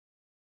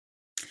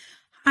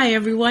Hi,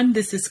 everyone.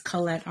 This is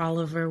Colette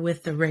Oliver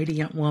with The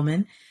Radiant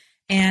Woman,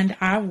 and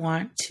I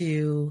want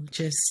to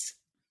just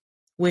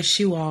wish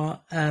you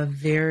all a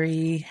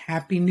very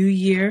happy new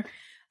year.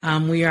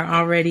 We are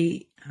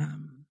already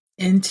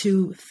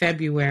into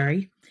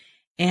February,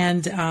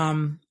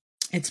 and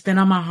it's been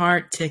on my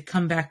heart to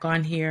come back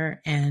on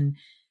here and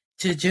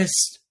to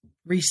just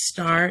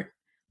restart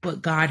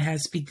what God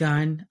has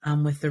begun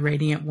with The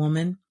Radiant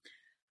Woman.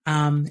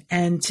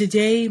 And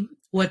today,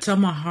 what's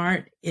on my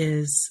heart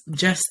is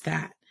just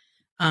that.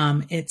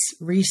 It's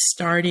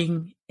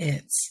restarting,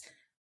 it's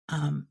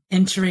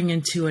entering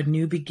into a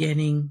new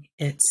beginning,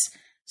 it's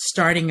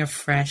starting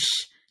afresh,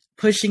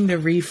 pushing the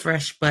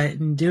refresh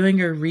button,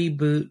 doing a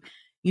reboot,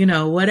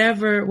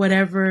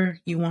 whatever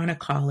you want to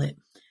call it.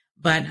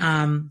 But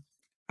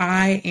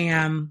I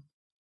am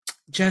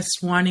just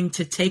wanting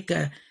to take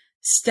a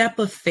step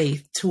of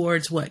faith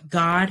towards what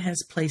God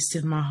has placed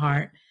in my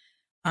heart,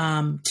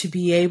 to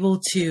be able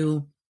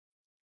to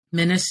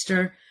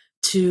minister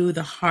to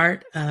the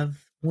heart of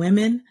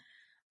women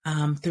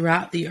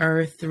throughout the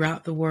earth,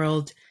 throughout the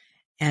world.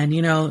 And,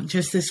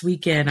 just this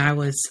weekend, I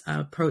was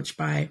approached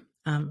by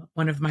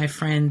one of my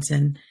friends,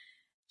 and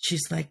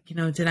she's like,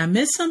 did I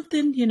miss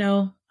something?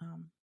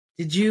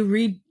 Did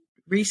you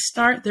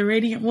restart The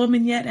Radiant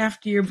Woman yet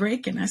after your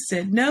break? And I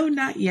said, no,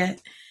 not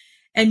yet.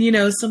 And,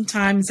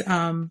 sometimes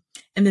and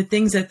the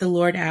things that the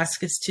Lord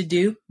asks us to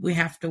do, we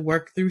have to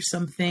work through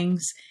some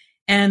things.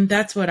 And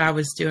that's what I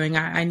was doing.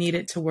 I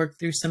needed to work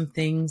through some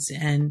things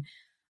and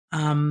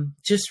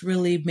just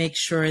really make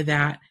sure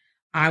that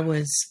I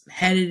was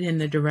headed in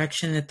the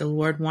direction that the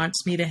Lord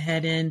wants me to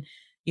head in,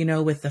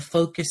 with the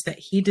focus that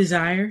He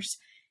desires.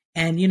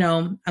 And,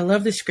 I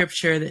love the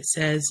scripture that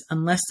says,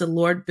 unless the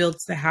Lord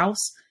builds the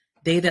house,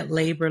 they that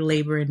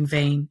labor in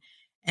vain.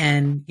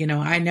 And,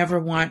 I never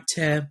want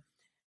to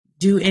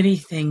do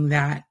anything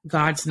that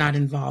God's not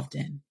involved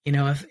in.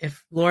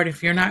 If Lord,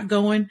 if you're not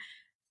going,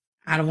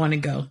 I don't want to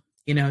go.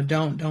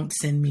 Don't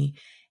send me.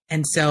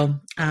 And so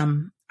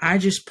I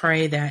just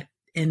pray that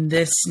in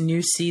this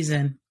new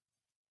season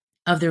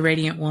of The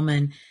Radiant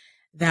Woman,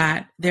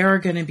 that there are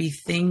going to be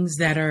things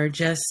that are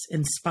just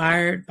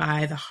inspired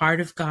by the heart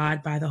of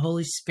God, by the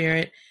Holy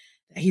Spirit,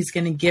 that He's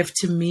going to give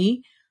to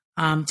me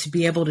to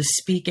be able to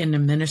speak and to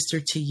minister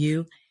to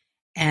you.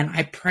 And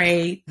I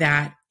pray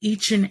that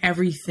each and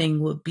everything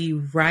will be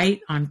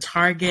right on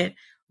target,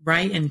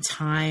 right in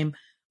time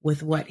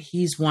with what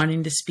He's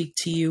wanting to speak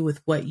to you,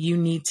 with what you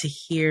need to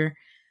hear.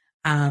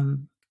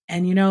 And,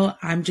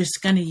 I'm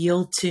just going to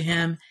yield to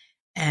Him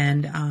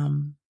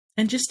and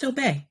just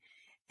obey.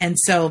 And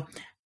so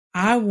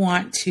I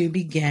want to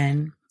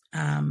begin,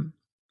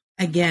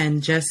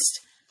 again, just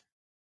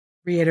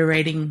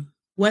reiterating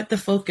what the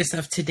focus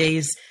of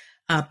today's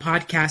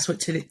podcast,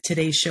 what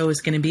today's show is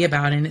going to be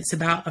about. And it's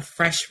about a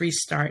fresh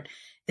restart.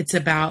 It's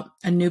about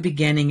a new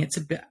beginning. It's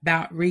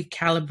about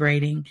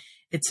recalibrating.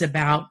 It's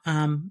about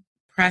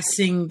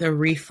pressing the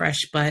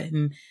refresh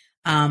button,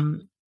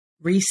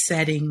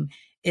 resetting.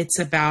 It's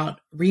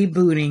about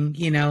rebooting,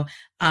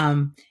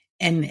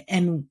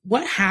 and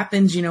what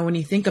happens, when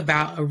you think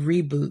about a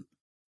reboot.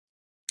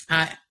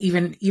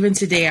 Even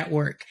today at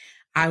work,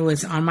 I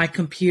was on my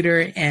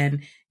computer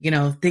and,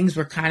 things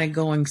were kind of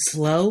going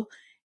slow,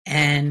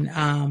 and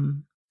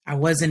I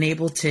wasn't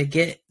able to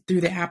get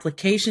through the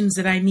applications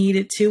that I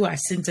needed to. I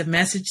sent a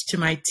message to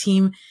my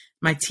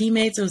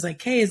teammates. I was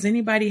like, hey, is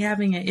anybody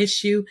having an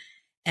issue?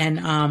 And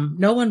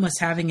no one was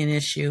having an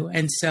issue.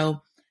 And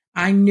so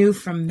I knew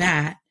from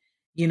that,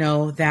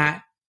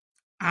 that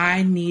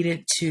I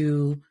needed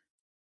to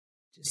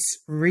just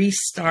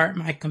restart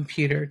my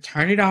computer,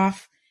 turn it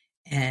off,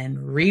 and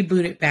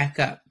reboot it back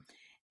up.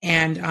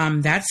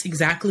 And that's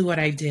exactly what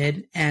I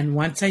did. And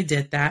once I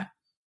did that,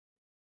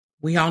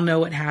 we all know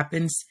what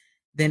happens.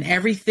 Then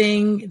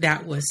everything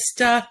that was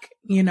stuck,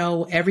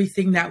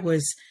 everything that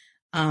was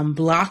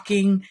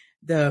blocking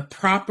the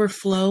proper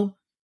flow,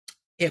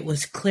 it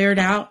was cleared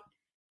out.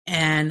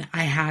 And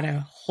I had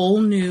a whole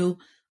new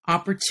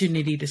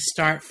opportunity to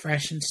start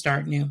fresh and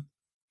start new.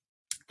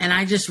 And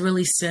I just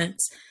really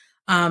sense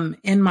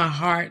in my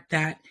heart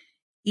that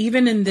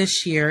even in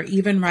this year,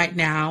 even right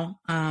now,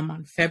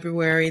 on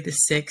February the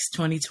 6th,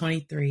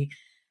 2023,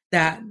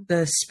 that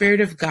the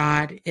Spirit of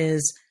God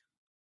is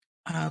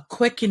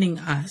quickening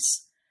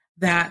us,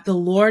 that the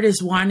Lord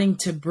is wanting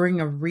to bring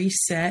a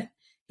reset.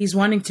 He's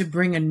wanting to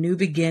bring a new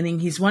beginning.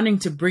 He's wanting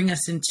to bring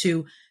us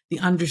into the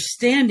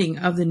understanding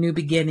of the new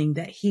beginning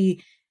that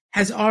He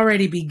has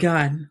already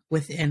begun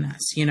within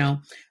us.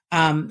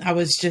 I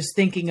was just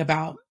thinking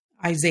about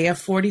Isaiah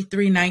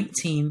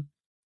 43:19,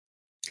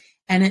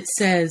 and it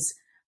says,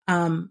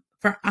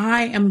 for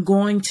I am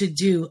going to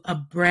do a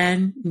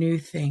brand new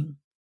thing.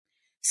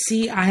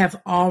 See, I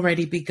have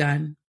already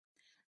begun.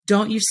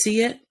 Don't you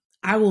see it?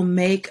 I will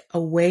make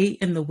a way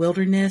in the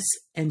wilderness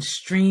and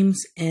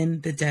streams in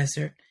the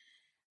desert.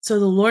 So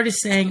the Lord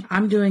is saying,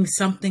 I'm doing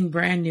something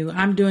brand new.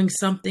 I'm doing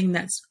something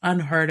that's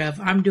unheard of.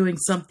 I'm doing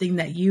something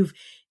that you've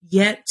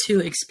yet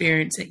to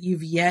experience, that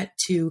you've yet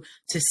to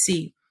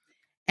see.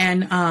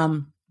 And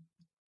I'm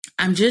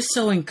just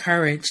so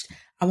encouraged.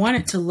 I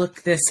wanted to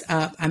look this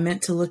up. I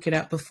meant to look it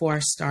up before I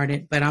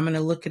started, but I'm going to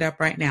look it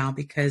up right now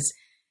because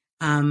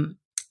um,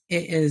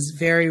 it is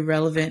very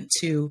relevant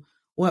to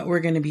what we're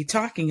going to be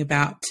talking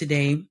about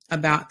today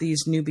about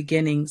these new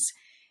beginnings.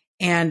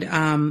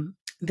 And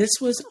this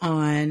was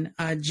on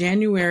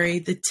January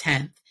the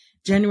 10th.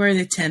 January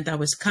the 10th, I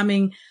was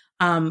coming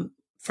from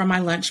my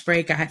lunch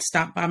break. I had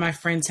stopped by my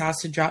friend's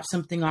house to drop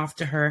something off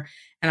to her,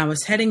 and I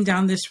was heading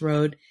down this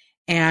road.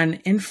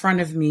 And in front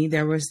of me,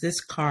 there was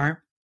this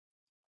car.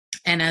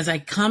 And as I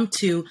come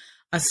to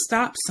a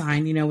stop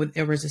sign,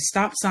 there was a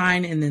stop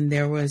sign and then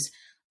there was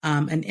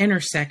an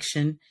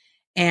intersection.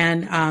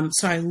 And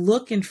so I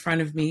look in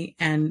front of me,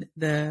 and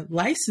the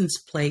license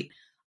plate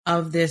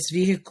of this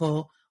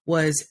vehicle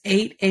was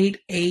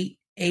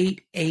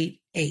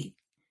 888888.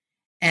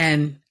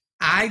 And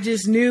I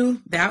just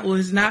knew that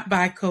was not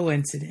by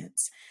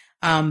coincidence.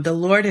 The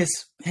Lord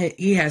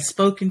he has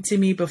spoken to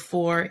me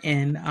before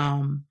in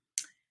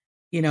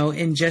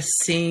just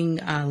seeing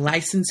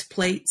license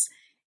plates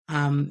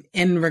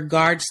in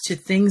regards to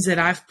things that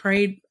I've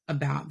prayed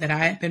about, that I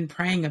had been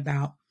praying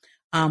about.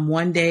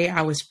 One day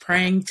I was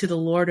praying to the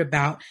Lord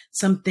about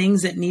some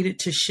things that needed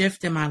to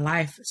shift in my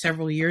life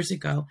several years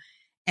ago.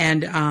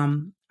 And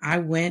I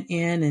went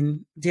in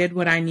and did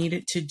what I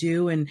needed to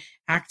do and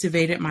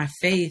activated my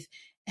faith.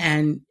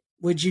 And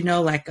would you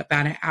know, like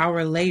about an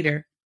hour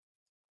later,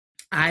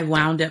 I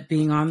wound up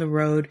being on the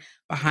road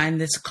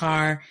behind this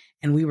car,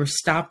 and we were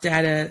stopped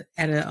at a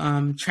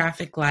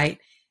traffic light,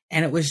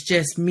 and it was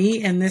just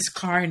me and this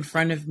car in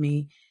front of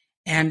me,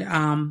 and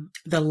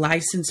the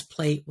license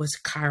plate was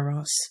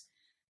Kairos.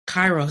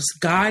 Kairos,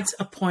 God's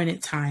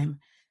appointed time,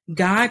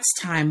 God's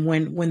time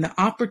when the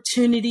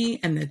opportunity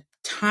and the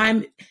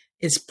time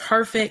is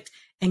perfect,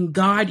 and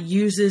God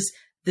uses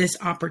this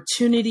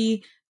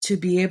opportunity to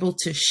be able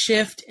to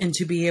shift and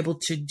to be able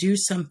to do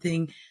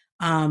something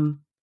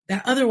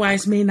that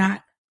otherwise may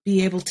not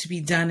be able to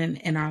be done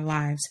in our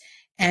lives.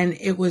 And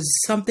it was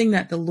something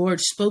that the Lord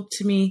spoke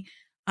to me,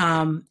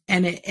 and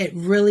it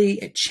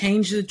really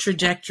changed the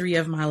trajectory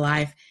of my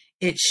life.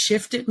 It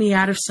shifted me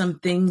out of some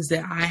things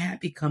that I had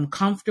become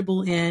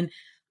comfortable in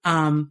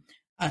a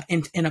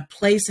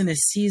place, in a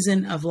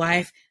season of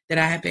life that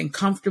I had been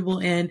comfortable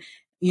in.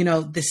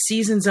 The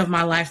seasons of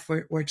my life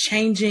were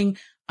changing.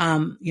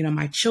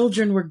 My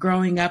children were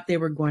growing up; they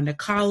were going to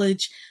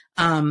college.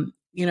 I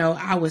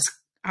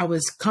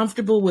was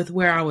comfortable with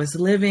where I was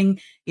living.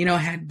 I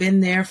had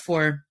been there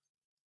for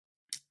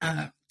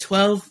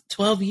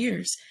 12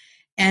 years,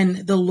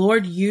 and the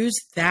Lord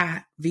used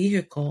that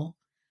vehicle.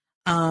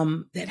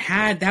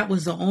 That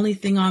was the only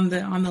thing on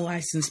the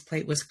license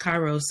plate was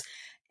Kairos.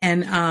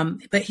 And,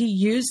 but he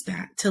used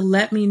that to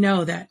let me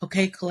know that,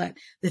 okay, Colette,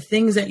 the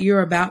things that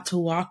you're about to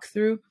walk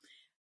through,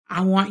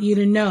 I want you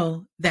to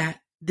know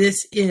that this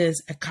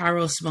is a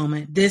Kairos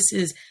moment.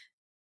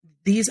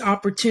 These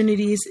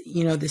opportunities,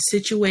 the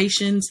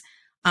situations,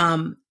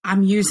 I'm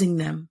using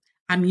them.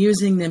 I'm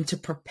using them to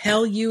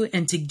propel you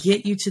and to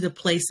get you to the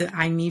place that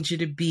I need you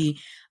to be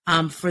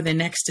for the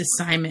next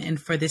assignment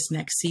and for this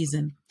next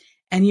season.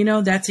 And,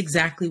 that's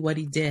exactly what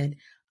he did.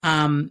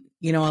 A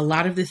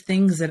lot of the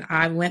things that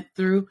I went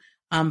through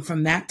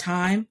from that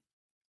time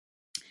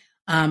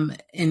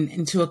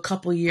into a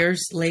couple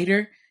years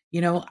later,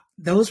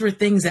 those were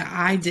things that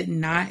I did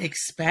not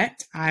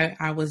expect.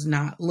 I was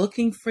not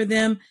looking for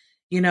them.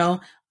 They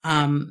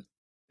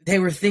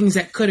were things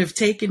that could have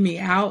taken me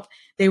out.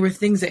 They were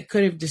things that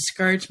could have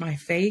discouraged my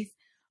faith,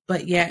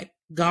 but yet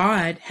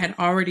God had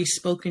already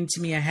spoken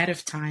to me ahead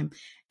of time.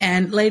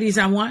 And ladies,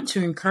 I want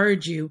to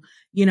encourage you,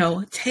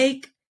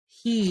 take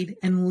heed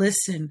and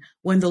listen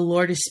when the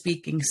Lord is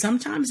speaking.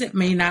 Sometimes it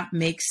may not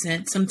make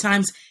sense.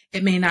 Sometimes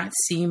it may not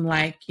seem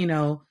like,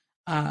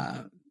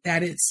 that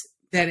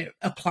it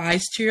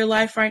applies to your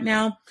life right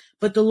now,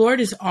 but the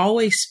Lord is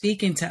always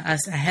speaking to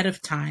us ahead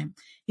of time.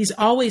 He's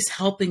always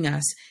helping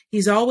us.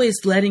 He's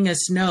always letting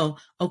us know,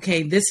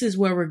 okay, this is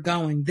where we're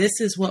going. This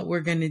is what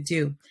we're going to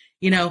do.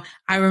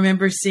 I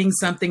remember seeing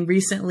something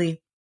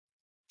recently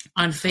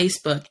on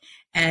Facebook,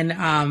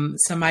 and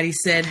somebody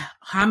said,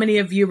 how many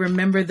of you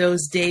remember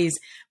those days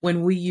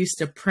when we used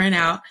to print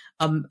out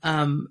a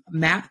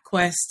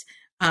MapQuest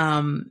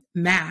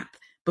map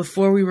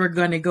before we were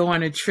going to go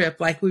on a trip,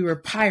 like we were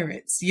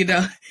pirates,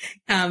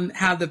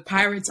 how the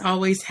pirates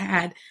always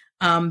had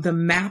the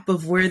map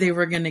of where they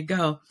were going to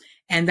go.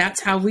 And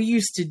that's how we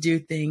used to do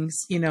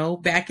things,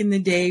 back in the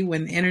day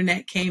when the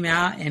internet came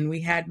out and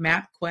we had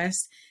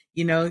MapQuest.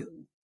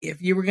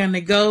 If you were going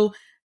to go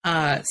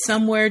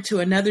somewhere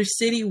to another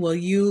city, well,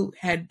 you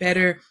had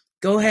better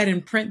go ahead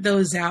and print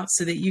those out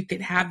so that you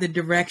could have the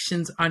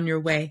directions on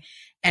your way.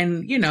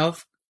 And,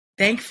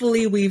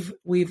 thankfully we've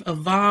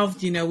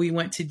evolved. We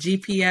went to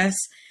GPS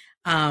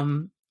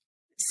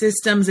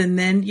systems, and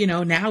then,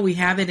 now we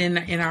have it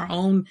in our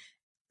own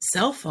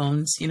cell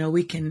phones.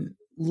 We can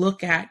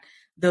look at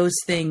those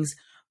things,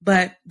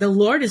 but the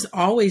Lord is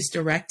always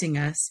directing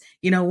us.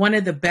 One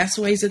of the best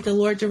ways that the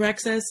Lord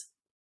directs us,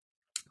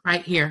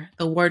 right here,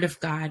 the Word of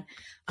God.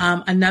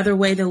 Another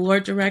way the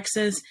Lord directs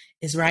us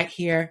is right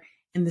here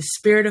in the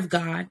Spirit of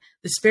God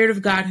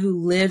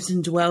who lives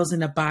and dwells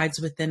and abides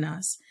within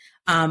us.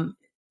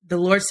 The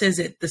Lord says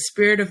that the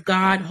Spirit of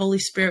God, Holy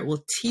Spirit,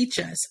 will teach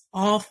us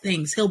all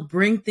things. He'll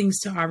bring things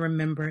to our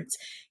remembrance.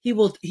 He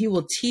will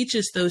teach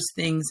us those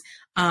things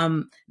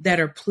that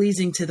are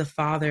pleasing to the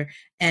Father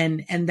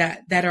and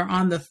that are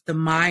on the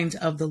mind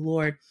of the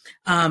Lord.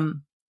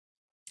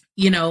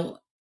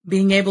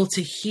 Being able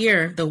to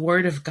hear the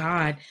word of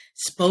God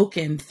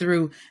spoken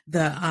through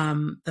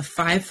the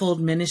fivefold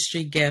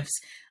ministry gifts,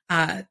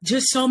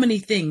 just so many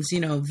things,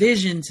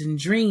 visions and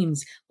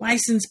dreams,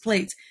 license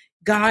plates.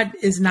 God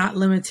is not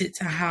limited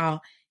to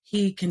how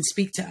he can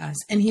speak to us,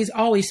 and he's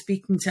always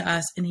speaking to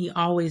us, and he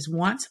always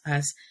wants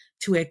us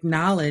to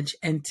acknowledge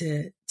and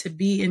to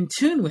be in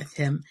tune with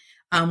him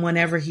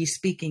whenever he's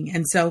speaking.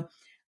 And so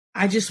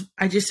I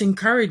just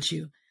encourage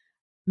you,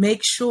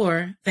 make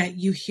sure that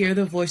you hear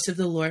the voice of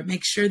the Lord.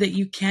 Make sure that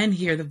you can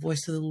hear the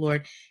voice of the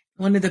Lord.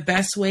 One of the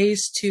best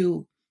ways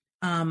to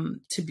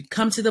come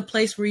to the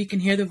place where you can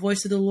hear the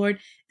voice of the Lord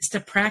is to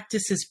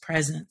practice his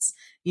presence.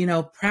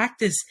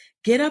 Practice,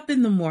 get up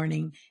in the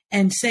morning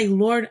and say,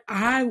 Lord,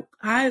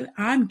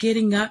 I'm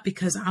getting up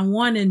because I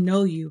want to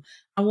know you.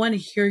 I want to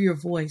hear your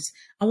voice.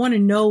 I want to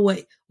know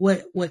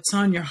what's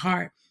on your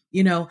heart.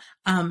 I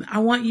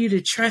want you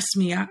to trust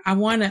me. I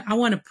want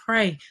to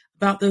pray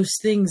about those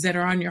things that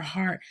are on your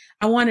heart.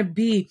 I want to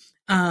be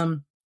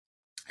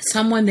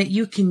someone that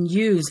you can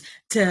use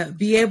to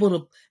be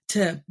able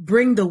to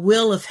bring the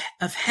will of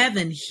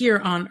heaven here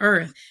on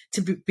earth,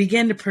 to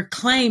begin to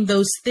proclaim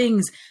those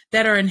things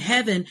that are in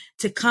heaven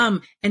to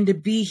come and to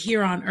be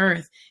here on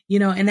earth.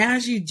 And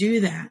as you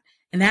do that,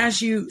 and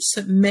as you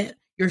submit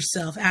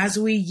yourself, as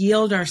we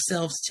yield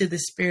ourselves to the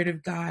Spirit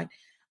of God,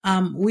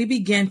 we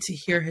begin to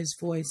hear his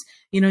voice.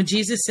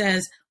 Jesus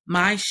says,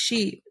 my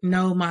sheep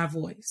know my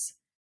voice.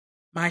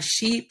 My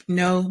sheep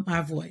know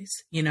my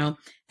voice,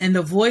 and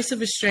the voice of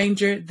a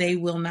stranger, they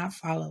will not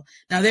follow.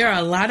 Now, there are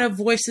a lot of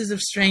voices of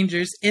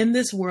strangers in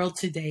this world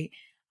today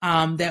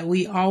that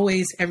we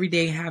always, every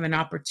day, have an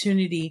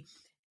opportunity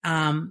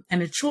and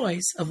a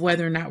choice of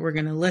whether or not we're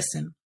going to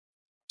listen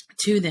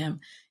to them.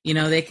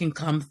 They can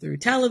come through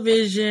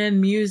television,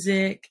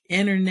 music,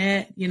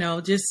 internet,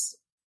 just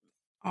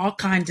all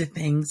kinds of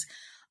things.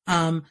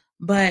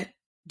 But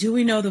do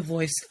we know the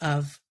voice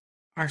of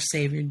our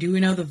Savior? Do we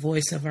know the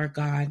voice of our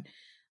God?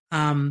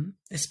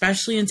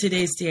 Especially in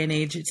today's day and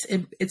age,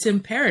 it's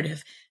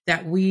imperative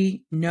that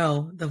we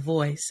know the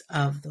voice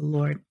of the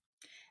Lord.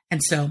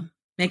 And so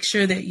make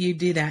sure that you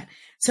do that.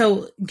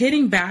 So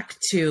getting back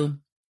to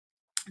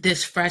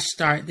this fresh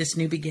start, this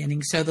new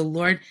beginning. So the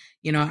Lord,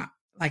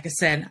 like I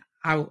said,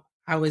 I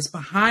was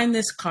behind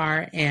this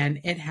car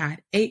and it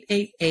had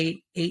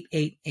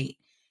 888-888.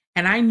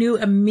 And I knew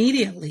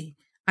immediately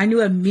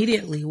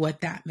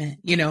what that meant.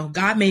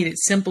 God made it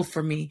simple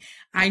for me.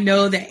 I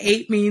know that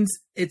 8 means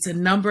it's a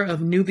number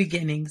of new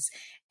beginnings.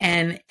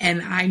 And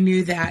I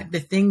knew that the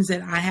things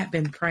that I had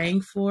been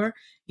praying for,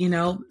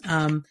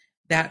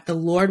 that the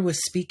Lord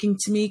was speaking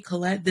to me,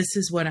 Colette, this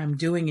is what I'm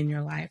doing in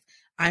your life.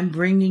 I'm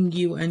bringing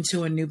you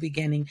into a new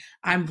beginning.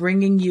 I'm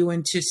bringing you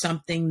into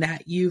something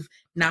that you've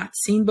not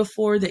seen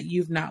before, that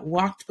you've not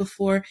walked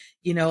before.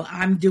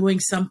 I'm doing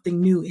something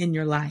new in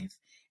your life.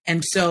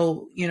 And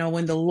so,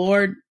 when the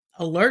Lord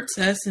alerts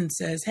us and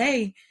says,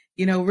 hey,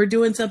 we're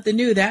doing something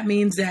new, that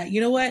means that,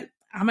 what?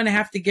 I'm going to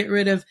have to get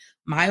rid of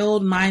my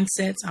old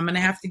mindsets. I'm going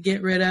to have to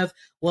get rid of,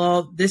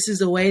 well, this is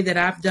the way that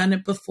I've done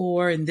it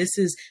before. And this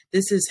is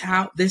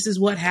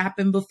what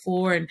happened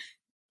before. And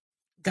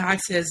God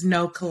says,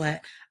 no,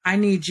 Colette, I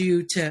need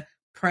you to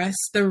press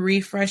the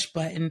refresh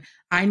button.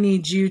 I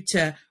need you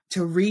to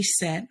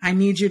reset. I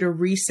need you to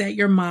reset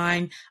your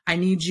mind. I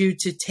need you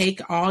to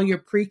take all your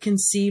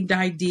preconceived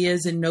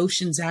ideas and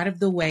notions out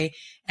of the way.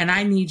 And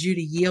I need you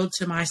to yield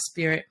to my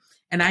Spirit.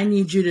 And I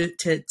need you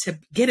to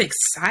get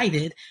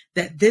excited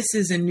that this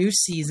is a new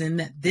season,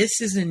 that this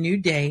is a new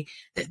day,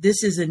 that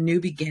this is a new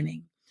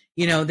beginning.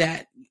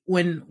 That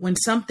when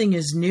something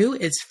is new,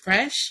 it's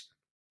fresh,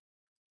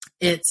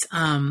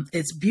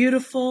 it's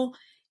beautiful,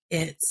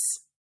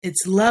 it's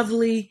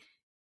lovely,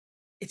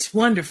 it's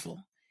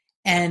wonderful.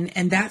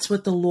 And that's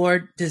what the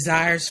Lord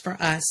desires for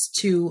us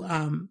to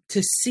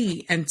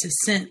see and to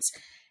sense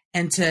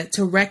and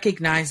to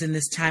recognize in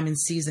this time and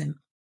season.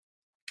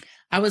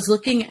 I was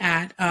looking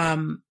at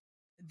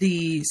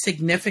the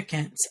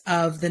significance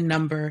of the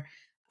number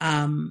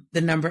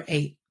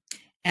 8,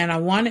 and I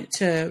wanted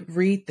to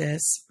read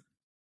this.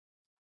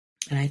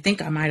 And I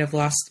think I might have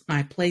lost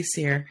my place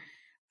here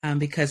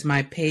because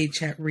my page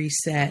had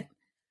reset.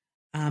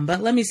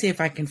 But let me see if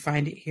I can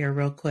find it here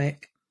real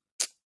quick.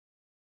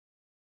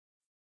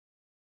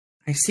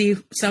 I see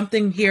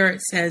something here.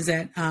 It says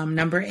that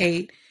number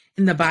 8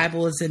 in the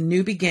Bible is a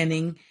new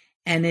beginning,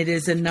 and it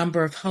is a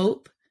number of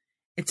hope.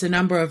 It's a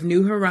number of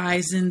new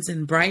horizons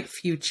and bright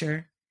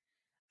future.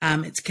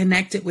 It's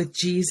connected with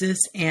Jesus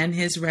and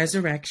his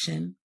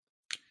resurrection.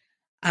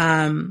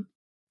 The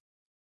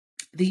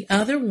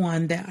other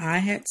one that I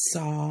had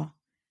saw,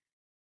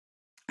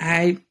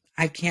 I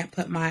can't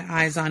put my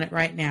eyes on it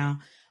right now,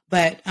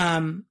 but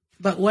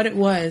But what it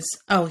was,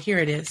 oh, here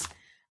it is.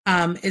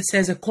 It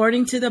says,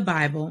 according to the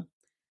Bible,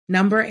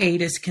 number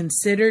 8 is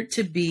considered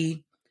to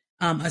be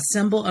a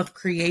symbol of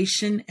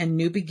creation and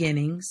new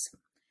beginnings.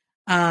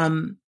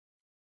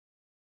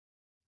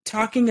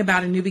 Talking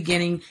about a new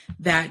beginning,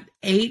 that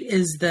 8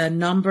 is the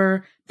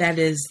number that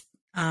is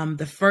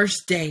the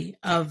first day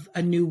of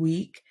a new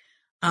week.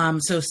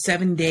 So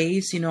 7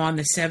 days, on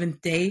the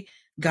 7th day,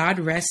 God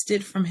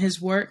rested from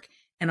his work.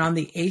 And on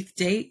the 8th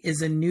day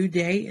is a new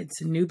day.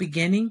 It's a new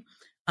beginning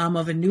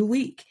of a new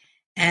week.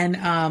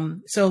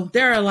 And so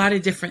there are a lot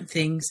of different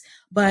things.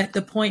 But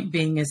the point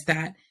being is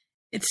that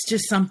it's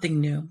just something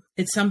new.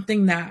 It's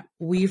something that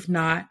we've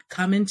not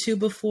come into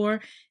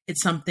before.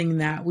 It's something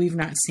that we've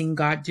not seen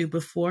God do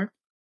before.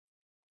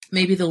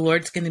 Maybe the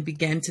Lord's going to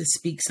begin to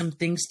speak some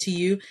things to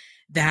you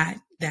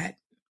that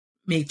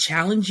may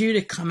challenge you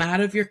to come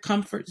out of your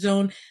comfort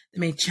zone, that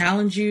may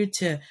challenge you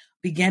to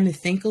begin to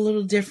think a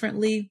little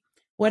differently.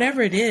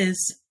 Whatever it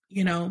is,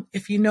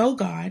 if you know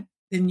God,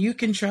 then you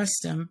can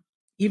trust him,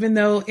 even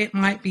though it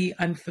might be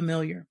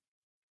unfamiliar.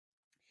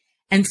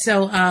 And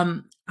so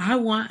I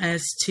want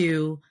us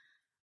to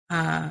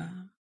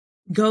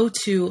go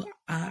to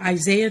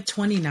Isaiah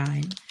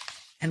 29,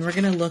 and we're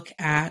going to look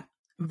at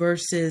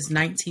verses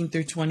 19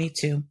 through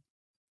 22.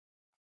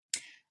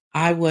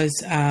 I was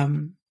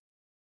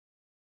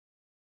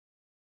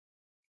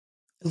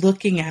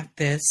looking at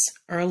this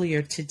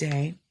earlier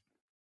today.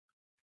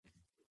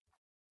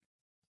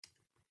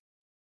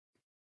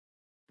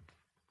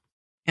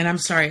 And I'm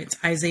sorry, it's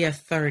Isaiah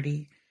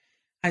 30.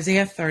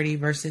 Isaiah 30,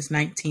 verses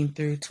 19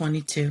 through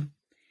 22.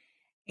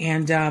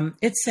 And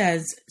it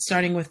says,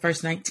 starting with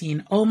verse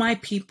 19, O my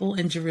people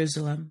in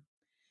Jerusalem,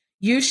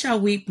 you shall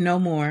weep no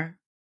more,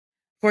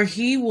 for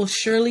he will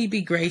surely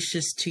be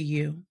gracious to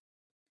you.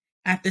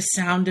 At the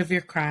sound of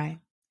your cry,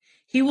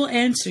 he will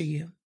answer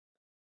you.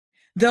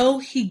 Though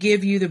he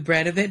give you the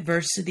bread of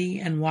adversity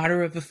and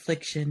water of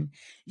affliction,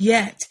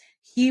 yet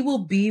he will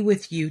be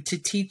with you to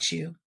teach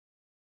you.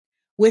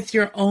 With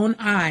your own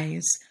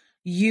eyes,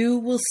 you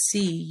will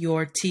see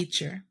your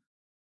teacher.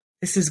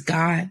 This is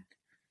God.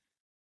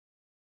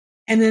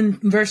 And then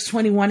verse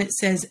 21, it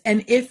says,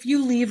 and if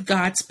you leave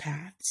God's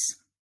paths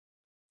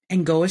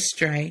and go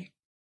astray,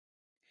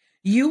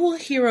 you will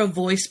hear a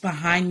voice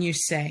behind you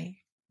say,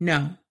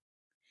 no,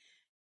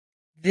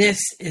 this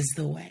is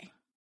the way.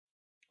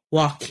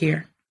 Walk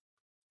here.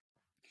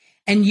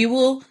 And you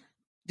will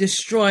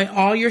destroy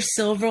all your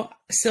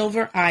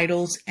silver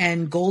idols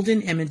and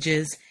golden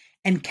images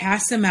and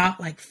cast them out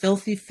like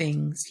filthy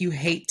things you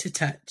hate to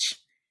touch,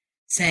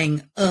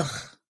 saying, ugh.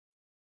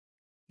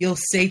 You'll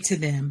say to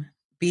them,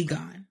 be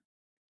gone.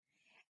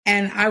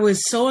 And I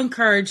was so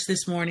encouraged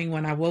this morning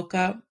when I woke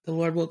up. The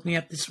Lord woke me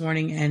up this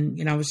morning,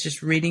 and, I was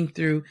just reading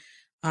through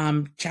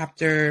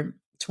chapter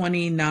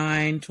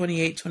 29,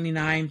 28,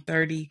 29,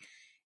 30.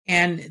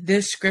 And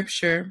this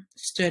scripture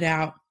stood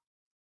out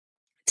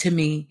to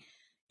me.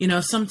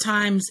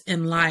 Sometimes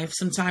in life,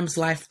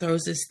 life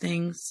throws us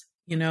things,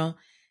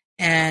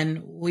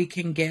 and we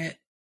can get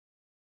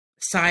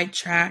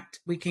sidetracked.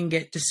 We can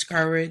get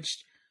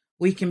discouraged.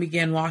 We can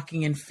begin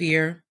walking in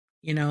fear,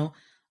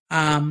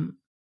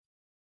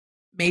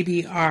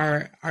 maybe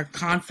our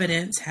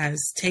confidence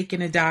has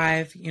taken a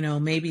dive.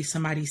 Maybe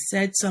somebody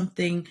said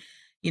something,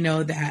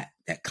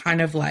 that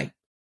kind of like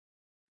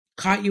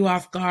caught you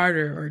off guard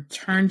or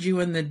turned you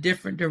in the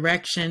different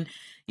direction.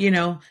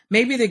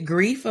 Maybe the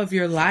grief of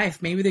your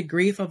life, maybe the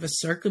grief of a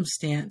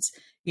circumstance,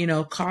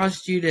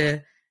 caused you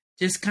to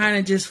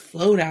just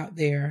float out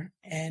there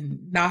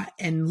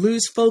and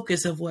lose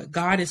focus of what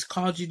God has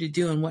called you to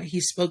do and what he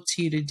spoke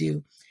to you to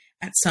do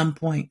at some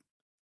point.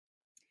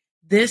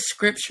 This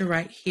scripture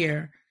right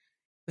here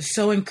was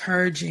so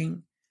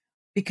encouraging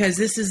because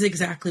this is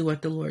exactly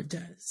what the Lord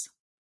does.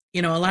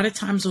 A lot of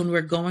times when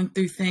we're going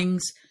through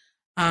things,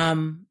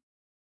 one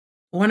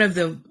of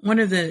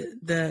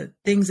the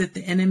things that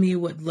the enemy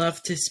would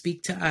love to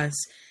speak to us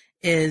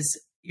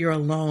is you're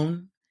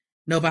alone.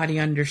 Nobody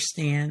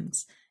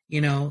understands.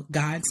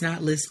 God's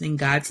not listening.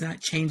 God's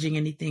not changing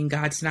anything.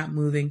 God's not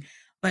moving.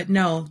 But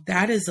no,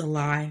 that is a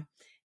lie.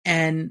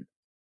 And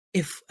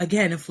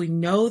if we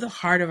know the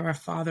heart of our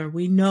Father,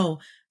 we know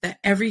that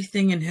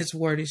everything in his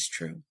word is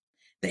true,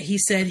 that he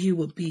said he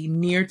would be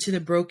near to the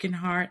broken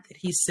heart, that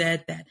he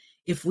said that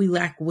if we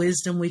lack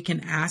wisdom, we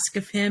can ask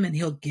of him and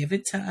he'll give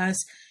it to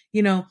us.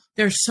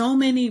 There's so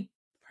many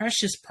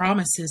precious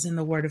promises in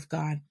the word of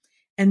God.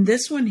 And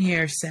this one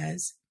here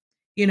says,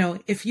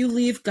 if you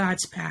leave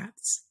God's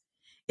paths,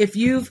 if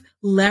you've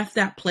left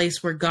that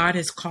place where God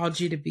has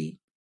called you to be,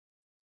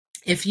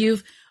 if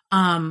you've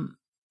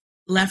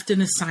left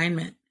an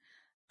assignment,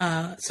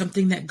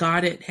 something that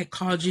God had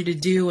called you to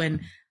do,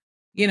 and,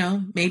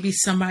 maybe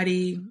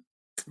somebody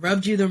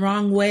rubbed you the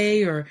wrong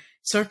way or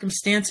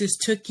circumstances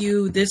took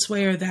you this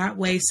way or that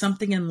way,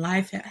 something in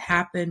life had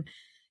happened,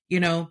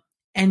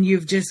 and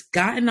you've just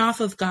gotten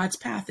off of God's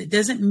path. It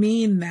doesn't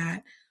mean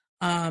that,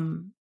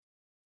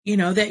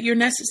 that you're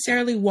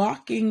necessarily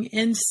walking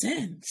in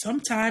sin.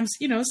 Sometimes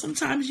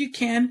you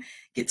can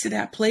get to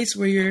that place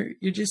where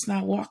you're just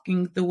not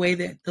walking the way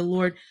that the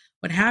Lord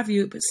what have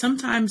you. But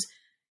sometimes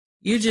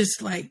you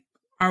just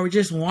are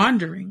just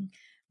wandering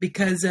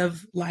because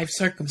of life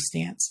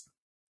circumstance.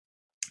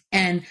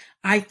 And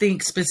I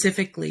think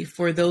specifically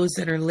for those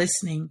that are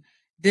listening,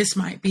 this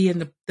might be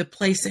in the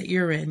place that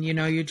you're in.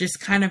 You're just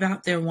kind of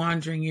out there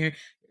wandering.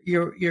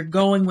 You're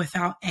going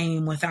without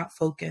aim, without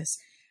focus.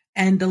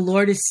 And the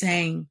Lord is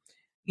saying,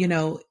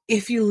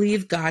 if you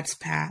leave God's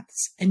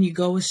paths and you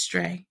go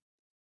astray,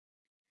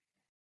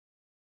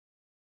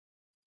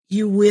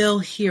 you will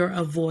hear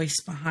a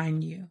voice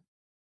behind you.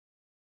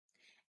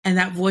 And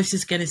that voice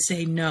is going to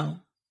say, no,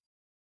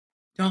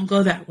 don't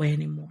go that way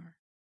anymore.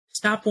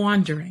 Stop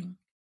wandering.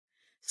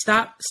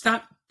 Stop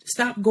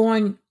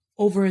going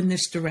over in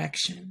this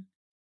direction.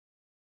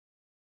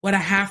 What I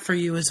have for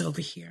you is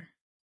over here.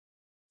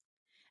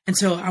 And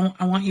so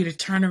I want you to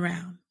turn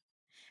around.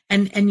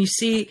 And you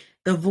see,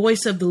 the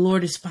voice of the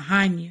Lord is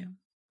behind you.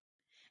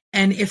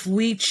 And if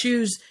we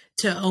choose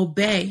to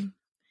obey,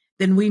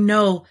 then we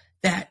know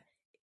that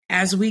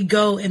as we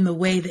go in the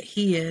way that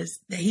he is,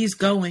 that he's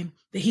going,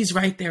 that he's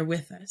right there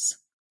with us.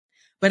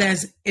 But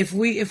if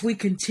we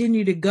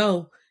continue to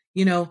go,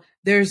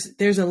 there's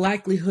a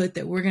likelihood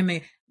that we're going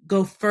to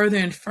go further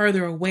and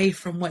further away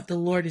from what the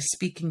Lord is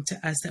speaking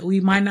to us, that we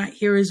might not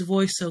hear his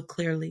voice so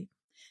clearly,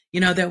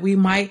 that we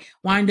might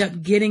wind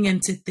up getting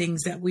into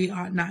things that we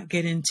ought not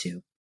get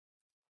into.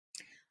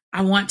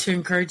 I want to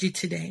encourage you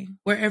today,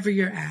 wherever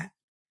you're at,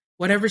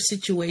 whatever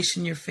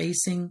situation you're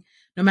facing,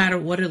 no matter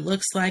what it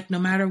looks like, no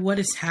matter what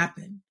has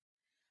happened,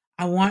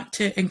 I want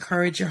to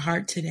encourage your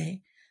heart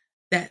today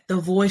that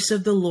the voice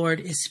of the Lord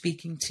is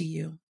speaking to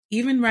you.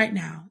 Even right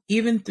now,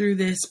 even through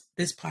this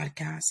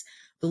podcast,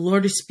 the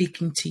Lord is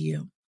speaking to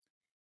you.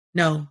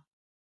 No,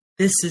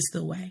 this is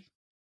the way.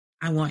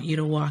 I want you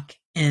to walk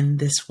in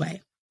this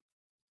way.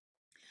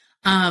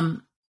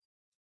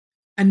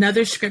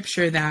 Another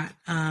scripture that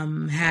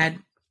I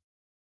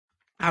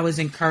was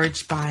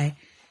encouraged by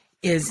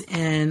is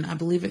in, I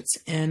believe it's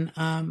in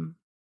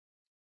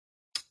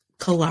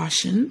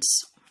Colossians.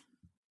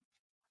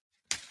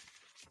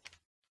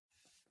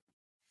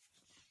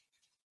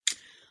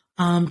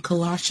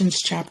 Colossians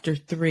chapter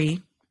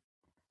 3.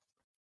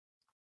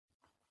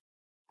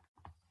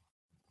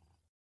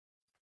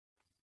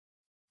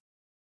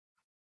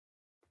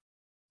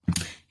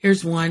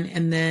 Here's one,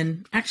 and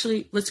then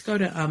actually let's go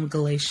to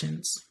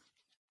Galatians.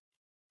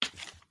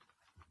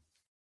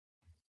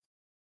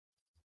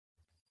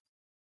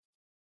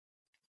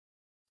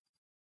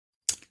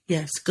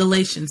 Yes,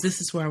 Galatians. This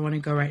is where I want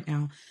to go right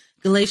now.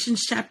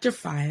 Galatians chapter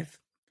 5.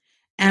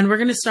 And we're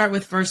going to start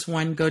with verse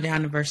 1, go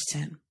down to verse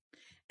 10.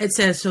 It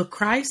says, so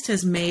Christ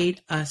has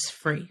made us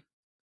free.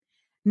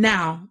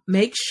 Now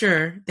make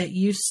sure that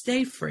you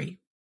stay free.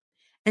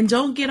 And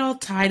don't get all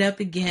tied up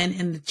again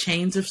in the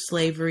chains of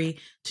slavery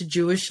to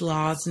Jewish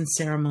laws and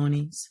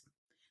ceremonies.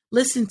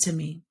 Listen to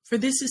me, for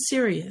this is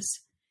serious.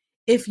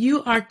 If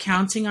you are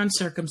counting on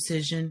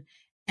circumcision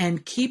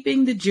and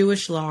keeping the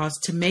Jewish laws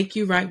to make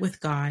you right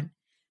with God,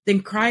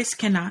 then Christ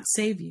cannot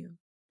save you.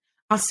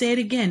 I'll say it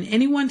again.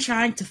 Anyone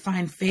trying to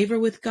find favor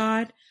with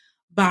God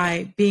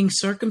by being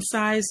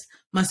circumcised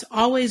must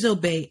always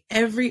obey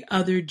every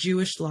other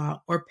Jewish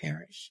law or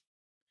perish.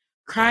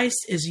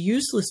 Christ is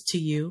useless to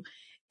you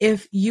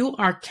if you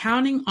are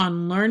counting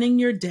on learning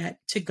your debt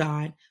to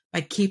God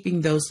by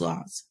keeping those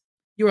laws.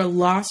 You are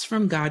lost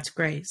from God's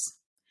grace.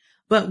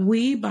 But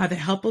we, by the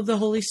help of the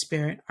Holy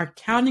Spirit, are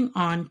counting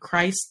on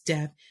Christ's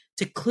death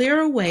to clear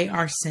away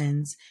our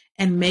sins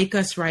and make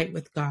us right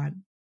with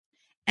God.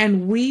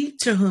 And we,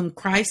 to whom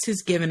Christ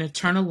has given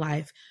eternal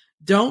life,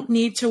 don't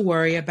need to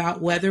worry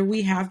about whether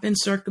we have been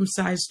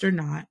circumcised or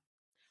not,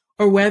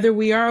 or whether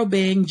we are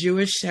obeying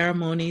Jewish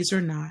ceremonies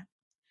or not.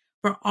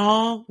 For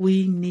all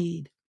we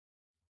need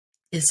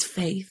is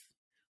faith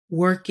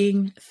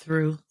working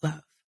through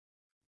love.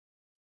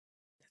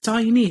 That's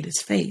all you need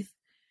is faith.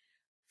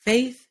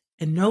 Faith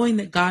and knowing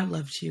that God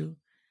loves you,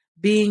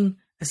 being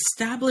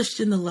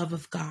established in the love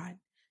of God,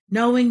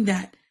 knowing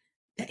that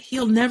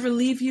he'll never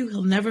leave you,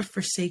 he'll never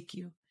forsake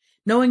you,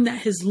 knowing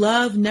that his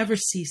love never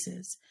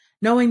ceases,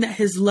 knowing that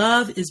his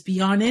love is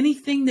beyond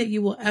anything that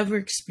you will ever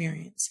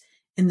experience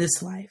in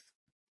this life.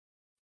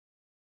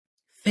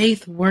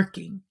 Faith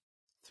working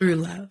through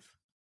love,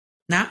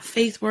 not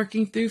faith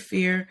working through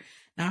fear,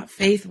 not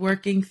faith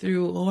working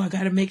through, I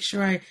got to make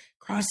sure I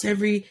cross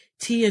every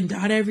T and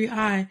dot every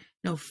I.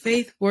 No,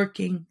 faith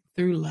working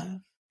through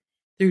love,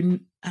 through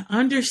an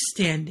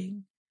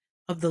understanding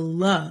of the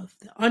love,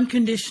 the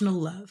unconditional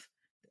love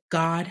that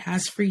God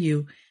has for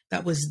you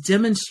that was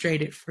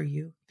demonstrated for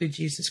you through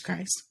Jesus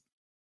Christ.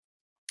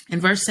 In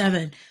verse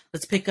 7,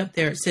 let's pick up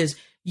there. It says,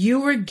 you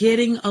were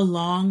getting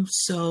along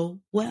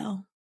so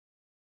well.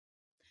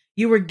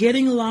 You were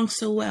getting along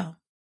so well.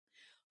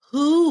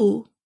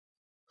 Who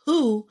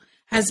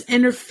has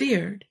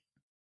interfered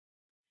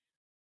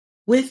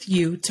with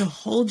you to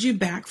hold you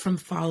back from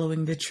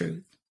following the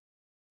truth?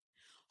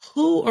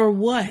 Who or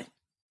what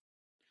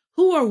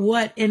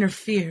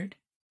interfered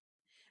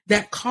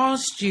that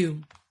caused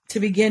you to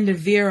begin to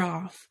veer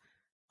off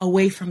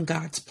away from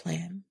God's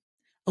plan,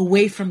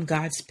 away from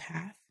God's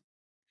path?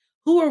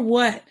 Who or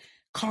what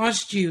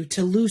caused you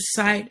to lose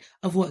sight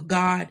of what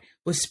God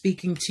was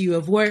speaking to you,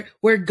 of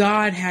where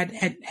God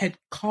had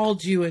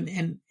called you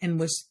and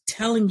was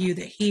telling you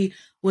that he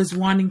was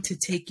wanting to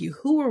take you?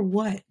 Who or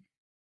what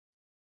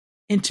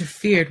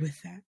interfered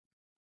with that?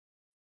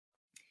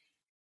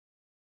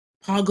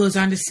 Paul goes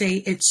on to say,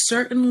 it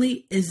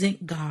certainly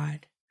isn't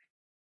God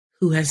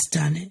who has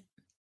done it.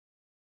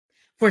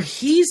 For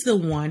he's the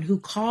one who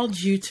called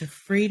you to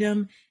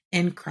freedom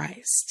in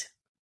Christ.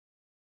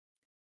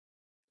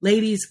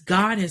 Ladies,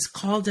 God has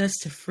called us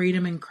to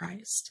freedom in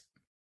Christ.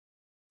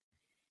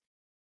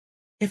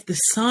 If the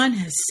Son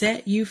has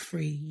set you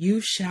free,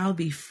 you shall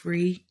be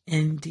free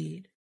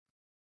indeed.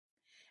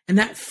 And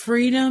that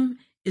freedom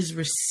is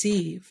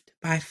received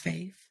by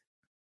faith.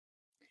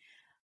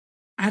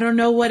 I don't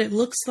know what it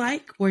looks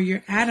like where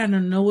you're at. I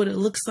don't know what it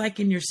looks like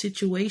in your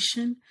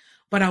situation,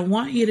 but I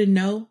want you to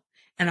know,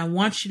 and I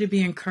want you to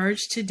be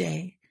encouraged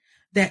today,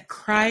 that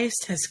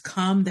Christ has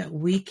come that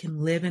we can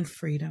live in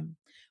freedom.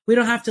 We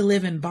don't have to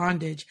live in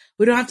bondage.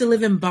 We don't have to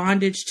live in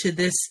bondage to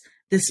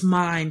this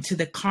mind, to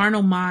the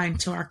carnal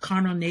mind, to our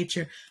carnal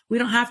nature. We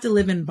don't have to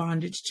live in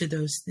bondage to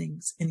those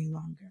things any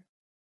longer.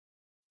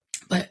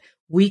 But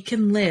we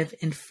can live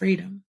in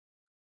freedom.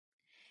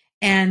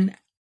 And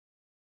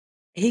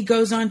he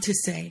goes on to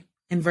say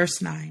in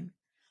verse 9,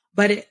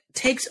 but it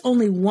takes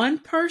only one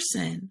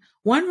person,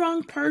 one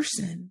wrong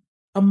person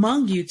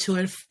among you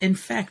to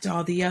infect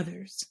all the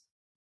others.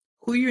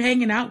 Who are you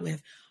hanging out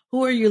with?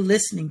 Who are you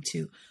listening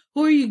to?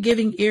 Who are you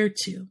giving ear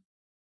to?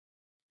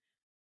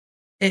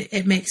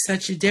 It makes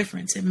such a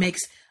difference. It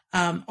makes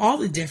all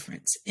the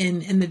difference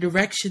in the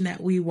direction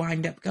that we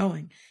wind up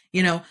going.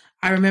 You know,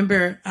 I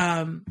remember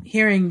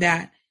hearing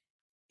that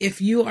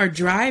if you are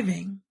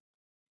driving,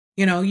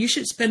 you know, you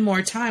should spend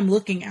more time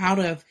looking out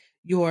of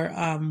your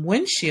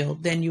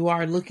windshield than you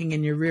are looking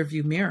in your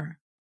rearview mirror.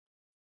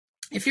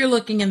 If you're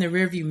looking in the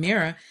rearview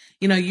mirror,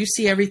 you know, you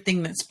see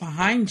everything that's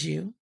behind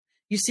you.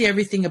 You see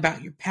everything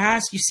about your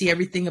past. You see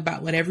everything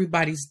about what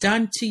everybody's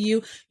done to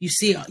you. You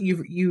see,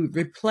 you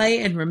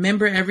replay and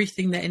remember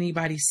everything that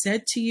anybody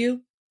said to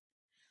you.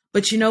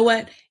 But you know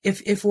what?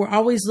 If we're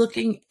always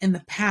looking in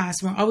the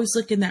past, we're always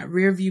looking in that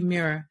rearview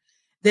mirror,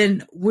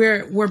 then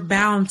we're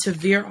bound to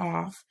veer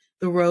off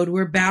the road.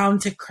 We're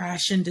bound to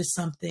crash into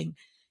something,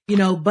 you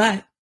know.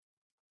 But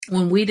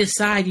when we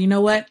decide, you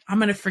know what, I'm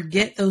going to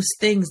forget those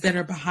things that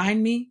are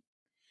behind me,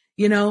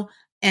 you know,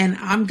 and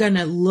I'm going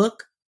to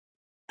look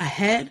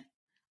ahead.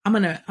 I'm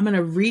going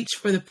to reach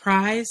for the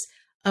prize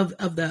of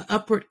the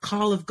upward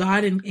call of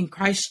God in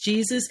Christ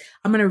Jesus.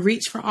 I'm going to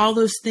reach for all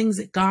those things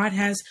that God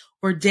has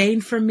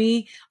ordained for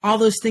me, all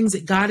those things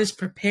that God has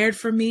prepared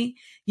for me.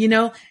 You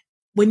know,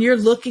 when you're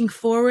looking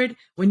forward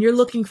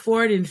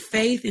in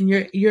faith, and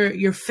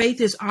your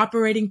faith is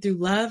operating through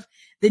love,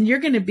 then you're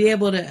going to be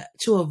able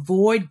to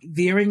avoid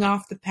veering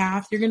off the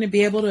path. You're going to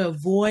be able to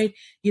avoid,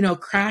 you know,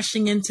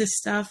 crashing into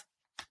stuff.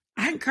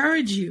 I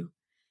encourage you,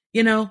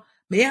 you know,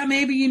 yeah,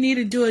 maybe you need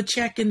to do a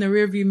check in the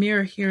rearview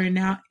mirror here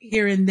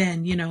and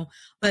then, you know,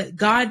 but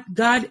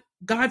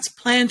God's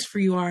plans for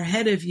you are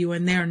ahead of you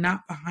and they're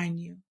not behind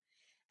you.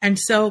 And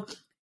so,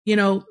 you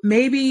know,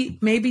 maybe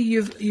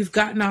you've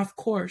gotten off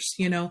course,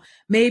 you know,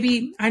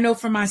 maybe I know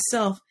for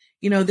myself,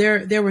 you know,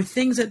 there were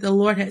things that the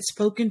Lord had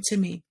spoken to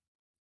me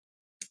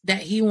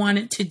that he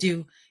wanted to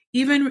do,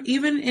 even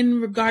in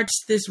regards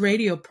to this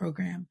radio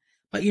program.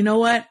 But you know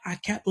what? I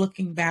kept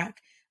looking back.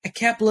 I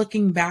kept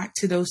looking back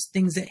to those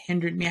things that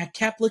hindered me. I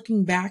kept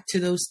looking back to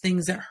those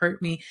things that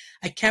hurt me.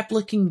 I kept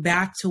looking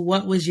back to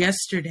what was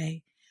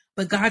yesterday.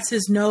 But God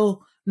says,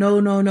 no,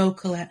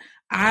 Colette.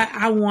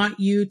 I want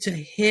you to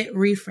hit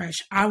refresh.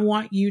 I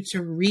want you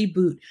to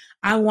reboot.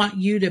 I want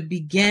you to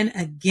begin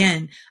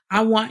again.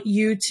 I want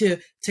you to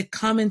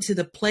come into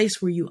the place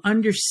where you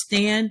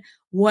understand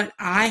what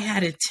I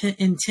had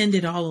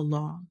intended all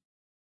along.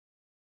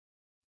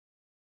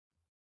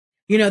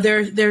 You know,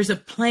 there's a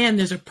plan,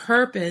 there's a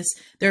purpose.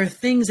 There are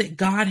things that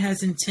God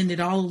has intended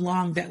all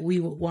along that we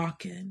would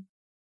walk in.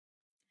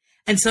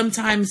 And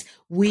sometimes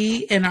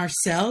we in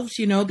ourselves,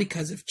 you know,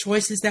 because of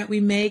choices that we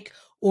make,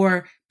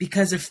 or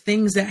because of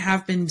things that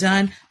have been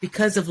done,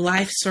 because of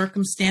life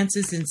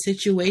circumstances and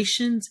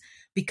situations,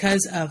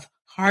 because of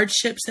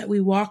hardships that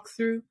we walk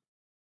through,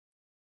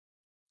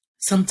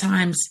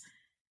 sometimes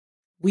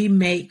we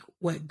make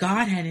what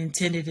God had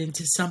intended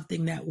into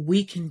something that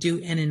we can do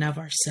in and of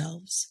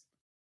ourselves.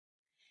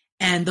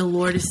 And the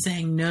Lord is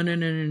saying, no.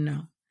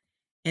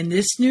 In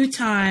this new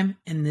time,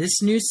 in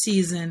this new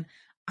season,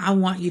 I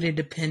want you to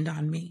depend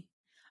on me.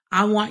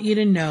 I want you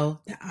to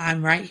know that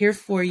I'm right here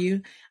for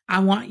you. I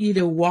want you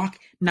to walk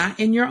not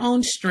in your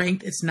own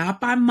strength. It's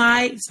not by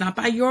might. It's not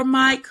by your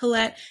might,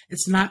 Colette.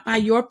 It's not by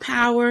your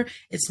power.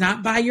 It's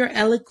not by your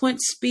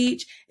eloquent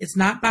speech. It's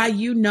not by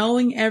you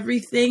knowing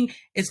everything.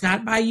 It's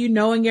not by you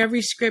knowing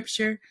every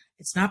scripture.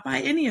 It's not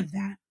by any of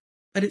that.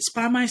 But it's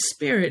by my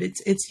spirit.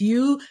 It's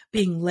you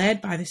being led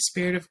by the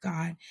Spirit of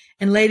God.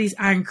 And ladies,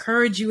 I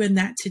encourage you in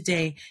that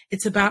today.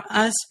 It's about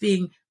us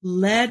being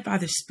led by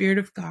the Spirit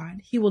of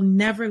God. He will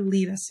never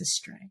lead us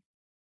astray.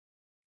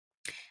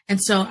 And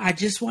so I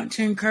just want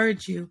to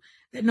encourage you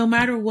that no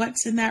matter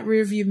what's in that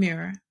rearview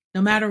mirror, no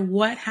matter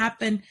what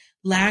happened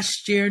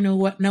last year,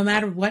 no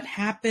matter what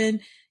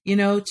happened,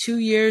 2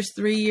 years,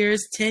 3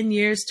 years, 10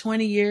 years,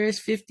 20 years,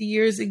 50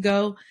 years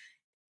ago,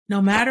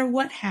 no matter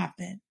what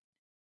happened,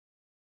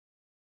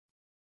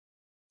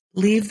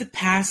 leave the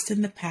past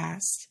in the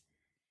past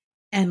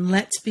and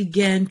let's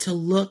begin to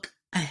look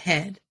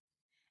ahead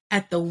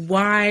at the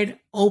wide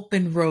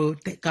open road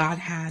that God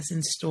has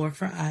in store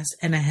for us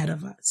and ahead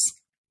of us.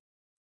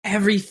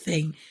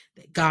 Everything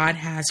that God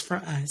has for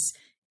us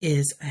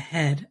is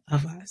ahead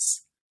of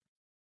us.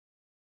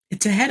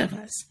 It's ahead of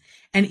us.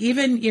 And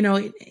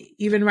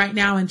even right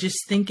now, and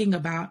just thinking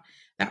about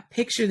that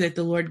picture that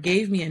the Lord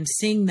gave me and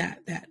seeing that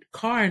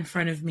car in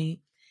front of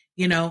me,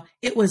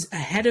 it was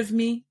ahead of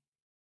me.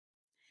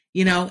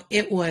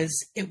 It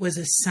was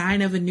a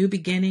sign of a new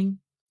beginning.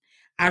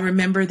 I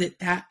remember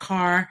that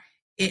car,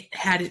 it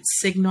had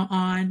its signal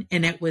on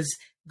and it was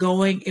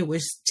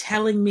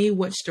telling me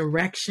which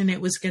direction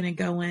it was going to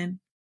go in.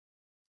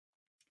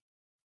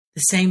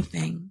 The same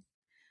thing.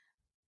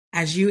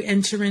 As you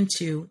enter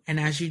into and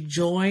as you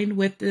join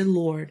with the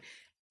Lord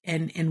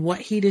and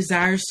what he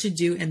desires to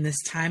do in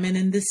this time and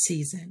in this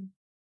season.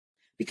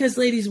 Because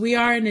ladies, we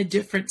are in a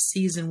different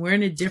season. We're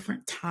in a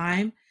different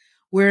time.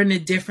 We're in a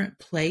different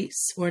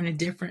place. We're in a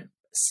different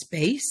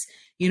space.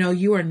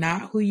 You are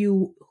not who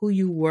you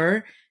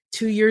were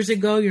 2 years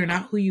ago. You're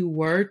not who you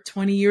were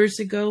 20 years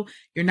ago.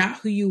 You're not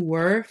who you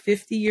were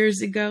 50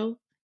 years ago.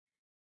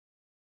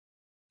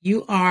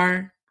 You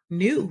are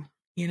new.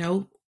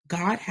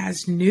 God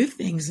has new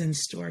things in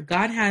store.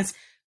 God has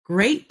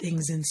great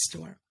things in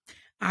store.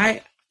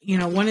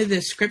 One of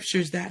the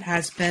scriptures that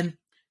has been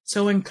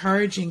so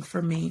encouraging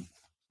for me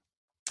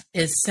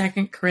is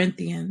 2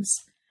 Corinthians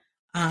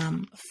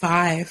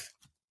 5.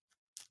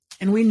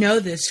 And we know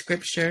this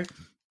scripture.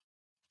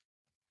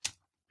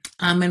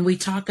 And we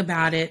talk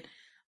about it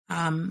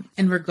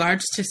in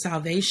regards to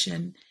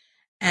salvation.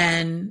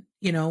 And,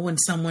 when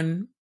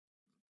someone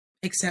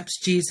accepts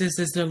Jesus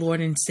as their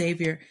Lord and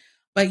Savior.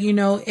 But,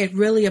 it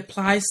really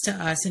applies to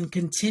us and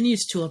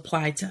continues to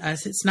apply to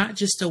us. It's not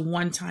just a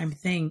one-time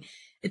thing.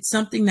 It's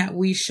something that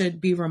we should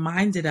be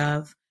reminded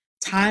of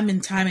time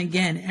and time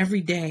again,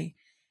 every day.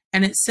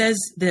 And it says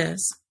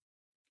this,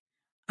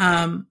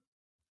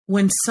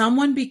 when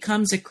someone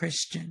becomes a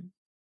Christian,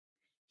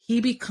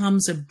 he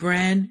becomes a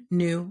brand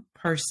new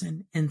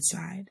person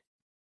inside.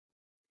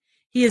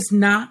 He is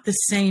not the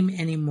same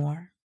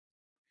anymore.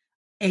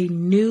 A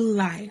new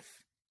life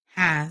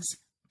has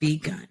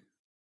begun.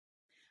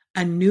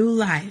 A new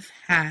life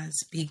has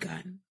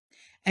begun.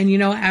 And,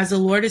 as the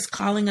Lord is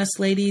calling us,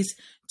 ladies,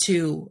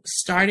 to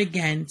start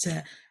again,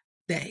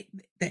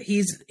 that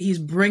he's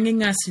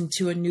bringing us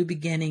into a new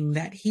beginning,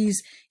 that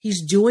he's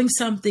doing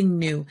something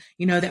new,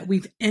 that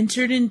we've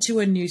entered into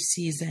a new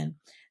season,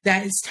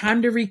 that it's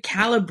time to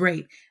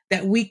recalibrate,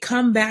 that we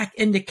come back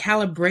into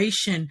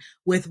calibration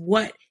with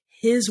what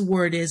his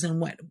word is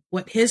and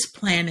what his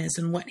plan is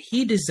and what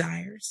he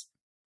desires.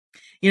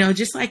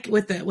 Just like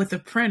with a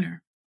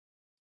printer.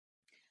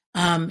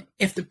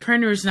 If the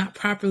printer is not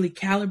properly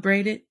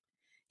calibrated,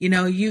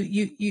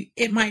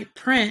 it might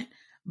print,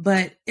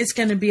 but it's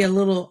going to be a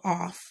little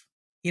off.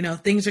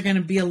 Things are going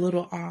to be a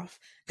little off.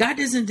 God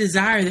doesn't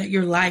desire that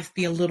your life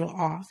be a little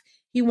off.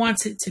 He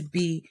wants it to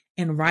be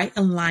in right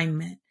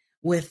alignment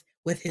with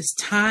his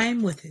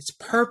time, with his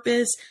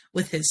purpose,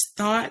 with his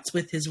thoughts,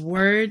 with his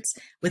words,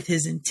 with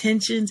his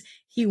intentions.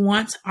 He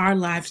wants our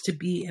lives to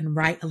be in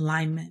right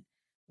alignment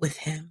with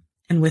him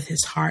and with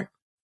his heart.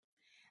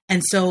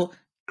 And so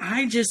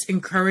I just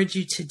encourage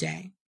you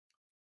today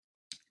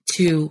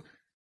to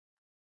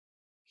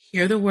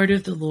hear the word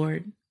of the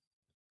Lord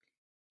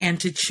and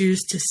to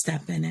choose to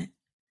step in it,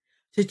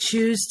 to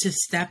choose to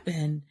step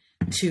in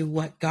to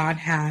what God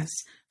has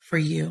for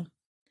you.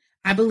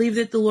 I believe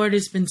that the Lord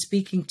has been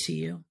speaking to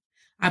you.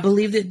 I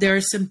believe that there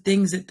are some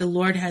things that the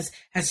Lord has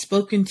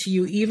spoken to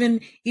you,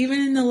 even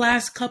in the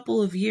last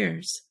couple of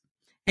years.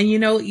 And,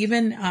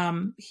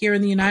 even here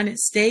in the United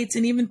States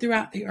and even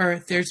throughout the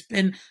earth, there's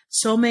been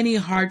so many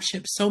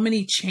hardships, so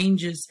many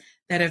changes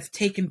that have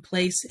taken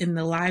place in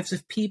the lives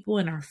of people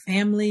and our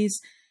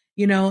families,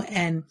 and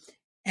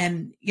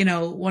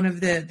one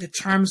of the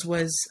terms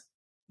was,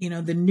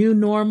 the new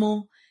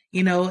normal,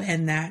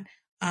 and that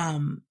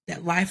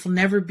life will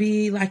never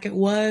be like it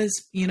was,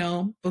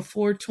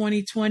 before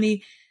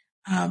 2020.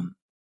 And,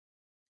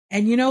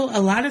 a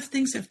lot of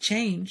things have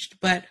changed,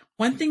 but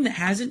one thing that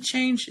hasn't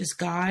changed is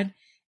God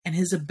and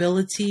his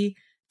ability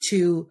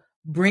to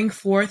bring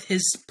forth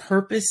his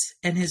purpose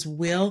and his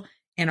will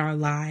in our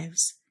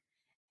lives.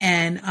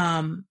 And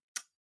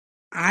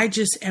I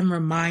just am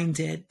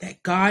reminded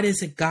that God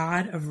is a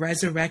God of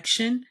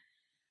resurrection,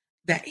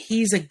 that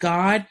he's a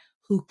God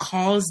who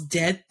calls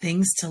dead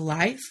things to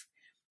life,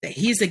 that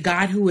he's a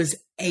God who is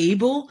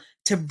able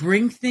to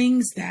bring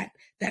things that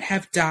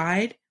have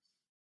died,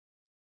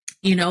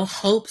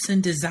 hopes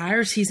and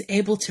desires. He's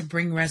able to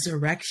bring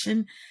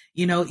resurrection.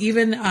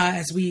 Even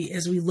as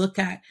we look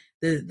at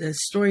the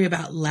story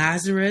about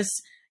Lazarus,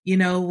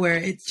 where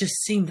it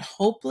just seemed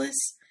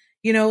hopeless,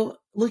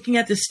 Looking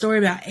at the story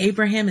about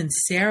Abraham and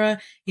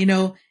Sarah,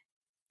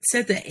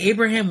 said that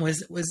Abraham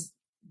was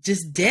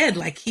just dead.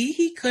 Like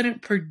he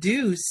couldn't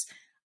produce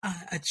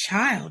a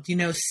child.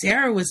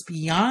 Sarah was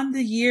beyond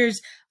the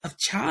years of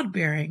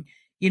childbearing.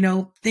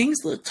 Things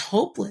looked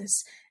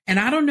hopeless. And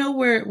I don't know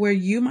where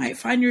you might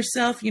find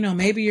yourself.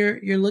 Maybe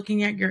you're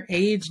looking at your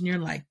age and you're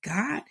like,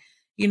 God,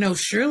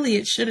 surely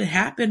it should have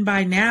happened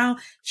by now.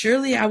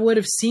 Surely I would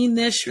have seen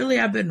this. Surely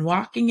I've been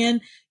walking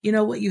in,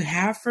 what you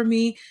have for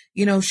me.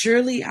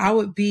 Surely I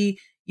would be,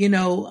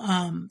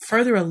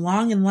 further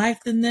along in life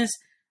than this.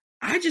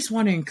 I just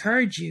want to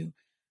encourage you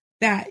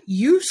that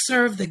you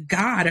serve the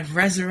God of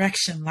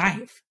resurrection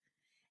life.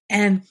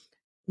 And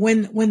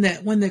when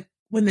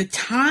the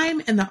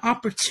time and the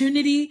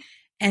opportunity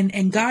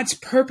and God's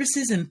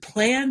purposes and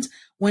plans,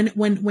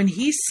 when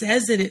he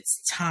says that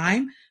it's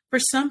time for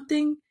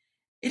something,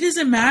 it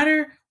doesn't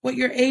matter what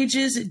your age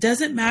is. It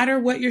doesn't matter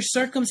what your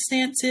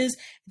circumstance is.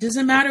 It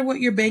doesn't matter what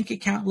your bank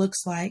account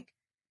looks like.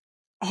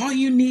 All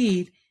you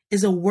need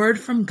is a word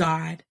from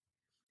God.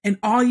 And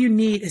all you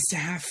need is to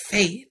have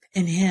faith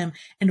in him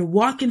and to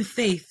walk in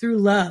faith through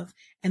love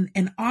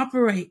and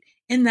operate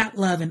in that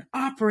love and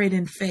operate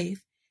in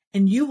faith.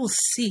 And you will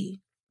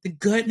see the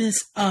goodness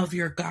of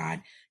your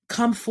God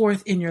come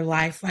forth in your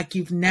life like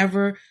you've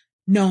never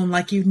known,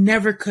 like you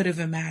never could have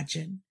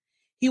imagined.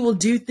 He will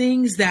do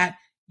things that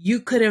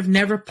you could have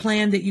never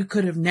planned, that you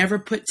could have never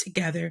put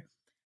together.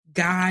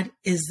 God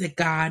is the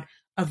God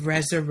of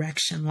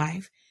resurrection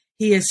life.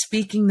 He is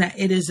speaking that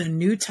it is a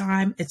new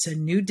time. It's a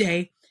new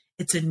day.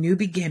 It's a new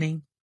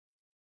beginning.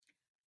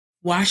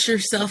 Wash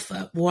yourself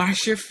up,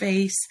 wash your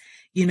face,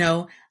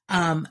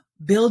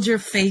 build your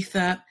faith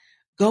up,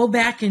 go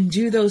back and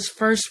do those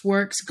first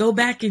works, go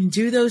back and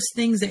do those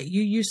things that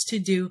you used to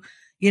do.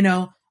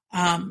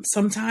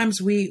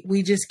 Sometimes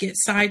we just get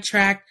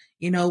sidetracked.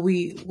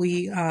 We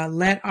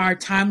let our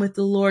time with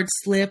the Lord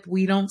slip.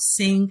 We don't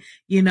sing,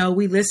 we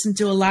listen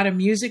to a lot of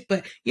music,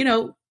 but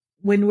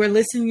when we're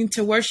listening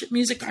to worship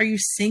music, are you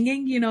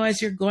singing,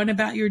 as you're going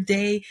about your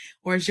day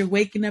or as you're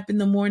waking up in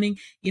the morning?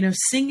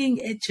 Singing,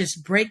 it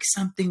just breaks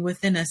something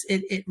within us.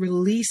 It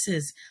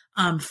releases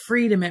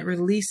freedom. It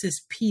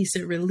releases peace.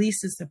 It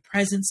releases the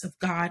presence of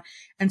God.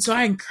 And so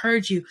I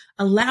encourage you,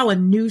 allow a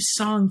new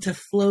song to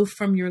flow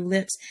from your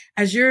lips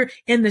as you're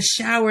in the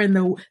shower and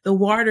the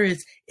water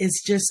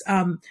is just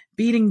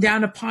beating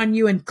down upon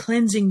you and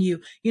cleansing you.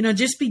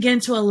 Just begin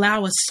to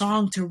allow a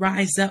song to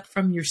rise up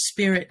from your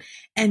spirit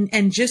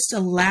and just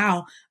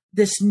allow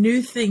this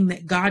new thing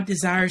that God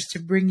desires to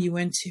bring you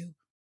into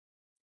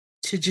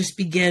to just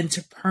begin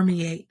to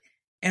permeate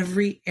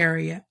every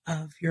area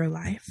of your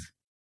life.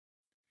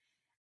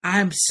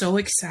 I'm so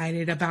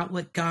excited about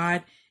what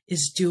God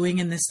is doing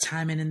in this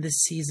time and in this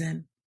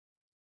season.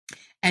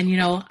 And,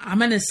 I'm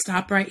going to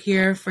stop right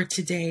here for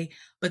today,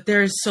 but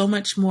there is so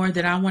much more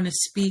that I want to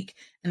speak.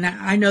 And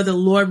I know the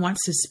Lord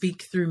wants to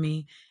speak through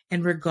me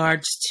in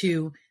regards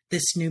to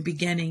this new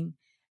beginning.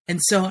 And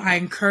so I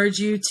encourage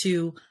you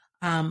to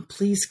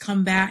please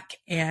come back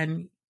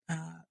and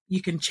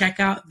you can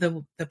check out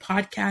the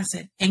podcast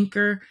at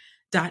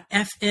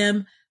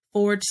anchor.fm/The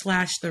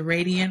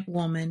Radiant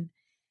Woman.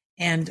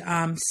 And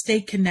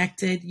stay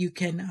connected. You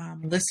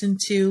can listen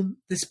to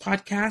this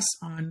podcast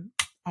on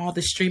all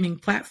the streaming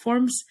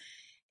platforms.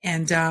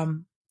 And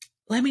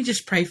let me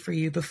just pray for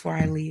you before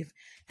I leave.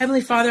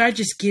 Heavenly Father, I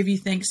just give you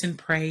thanks and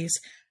praise.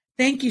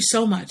 Thank you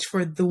so much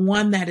for the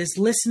one that is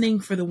listening,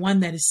 for the one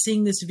that is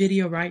seeing this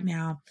video right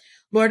now.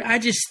 Lord, I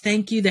just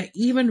thank you that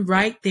even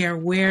right there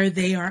where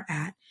they are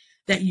at,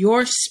 that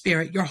your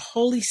spirit, your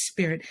Holy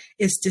Spirit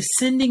is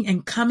descending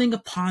and coming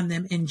upon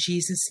them in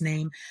Jesus'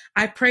 name.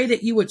 I pray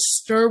that you would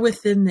stir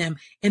within them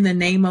in the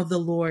name of the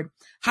Lord.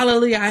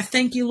 Hallelujah. I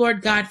thank you,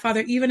 Lord God,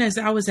 Father, even as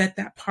I was at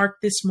that park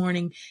this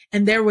morning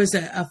and there was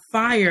a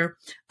fire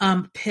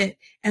pit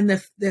and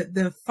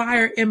the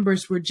fire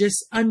embers were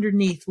just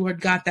underneath,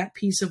 Lord God, that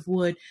piece of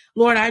wood.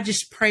 Lord, I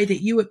just pray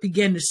that you would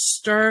begin to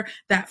stir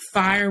that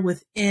fire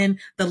within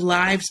the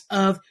lives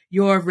of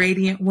your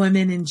radiant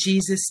women in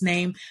Jesus'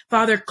 name.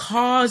 Father,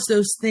 cause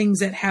those things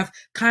that have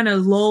kind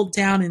of lulled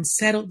down and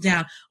settled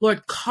down.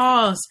 Lord,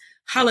 cause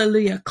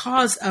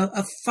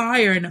a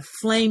fire and a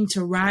flame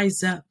to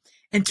rise up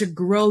and to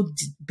grow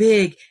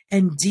big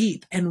and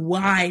deep and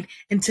wide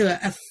and to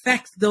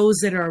affect those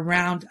that are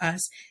around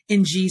us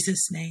in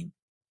Jesus' name.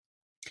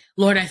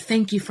 Lord, I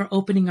thank you for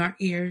opening our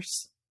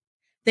ears.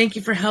 Thank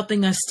you for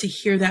helping us to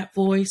hear that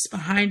voice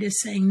behind us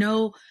saying,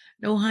 no,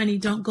 honey,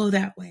 don't go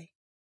that way.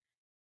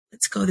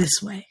 Let's go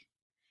this way.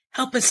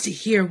 Help us to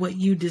hear what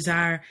you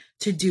desire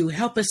to do.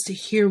 Help us to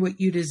hear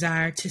what you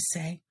desire to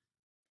say.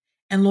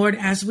 And Lord,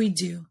 as we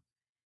do,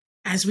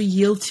 as we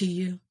yield to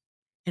you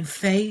in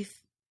faith,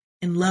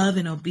 in love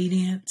and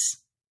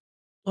obedience,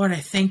 Lord, I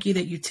thank you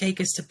that you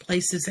take us to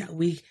places that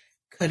we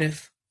could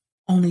have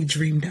only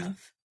dreamed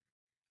of.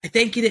 I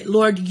thank you that,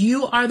 Lord,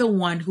 you are the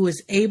one who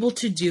is able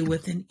to do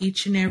within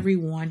each and every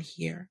one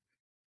here,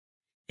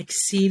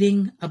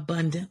 exceeding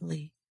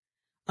abundantly,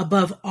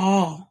 above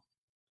all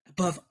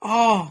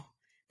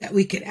that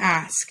we could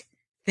ask,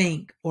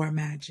 think, or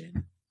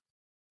imagine.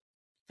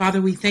 Father,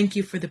 we thank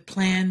you for the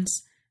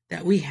plans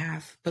that we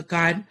have. But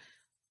God,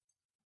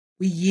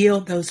 we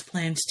yield those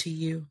plans to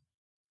you.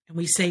 And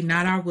we say,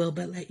 not our will,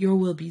 but let your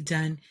will be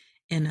done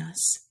in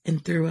us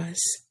and through us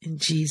in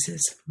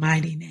Jesus'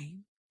 mighty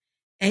name.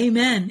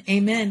 Amen.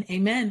 Amen.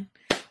 Amen.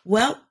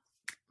 Well,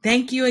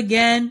 thank you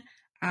again.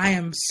 I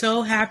am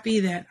so happy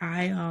that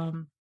I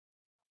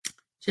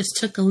just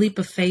took a leap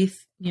of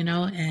faith,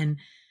 and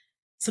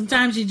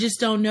sometimes you just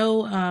don't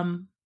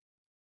know,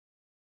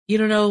 you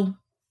don't know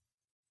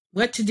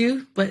what to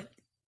do, but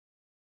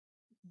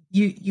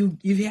you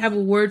have a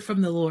word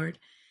from the Lord,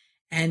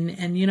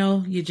 and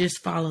you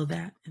just follow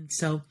that. And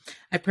so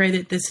I pray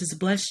that this has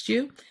blessed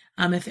you.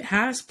 If it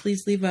has,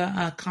 please leave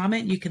a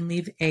comment. You can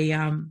leave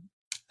a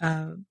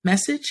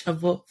message, a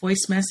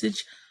voice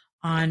message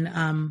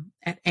on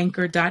at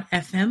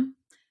anchor.fm/The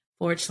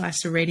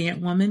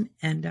Radiant Woman,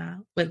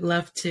 and would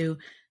love to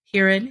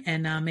hear it,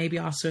 and maybe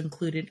also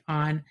include it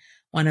on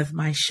one of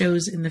my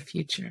shows in the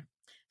future.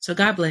 So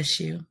God bless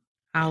you.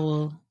 I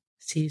will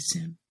see you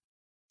soon.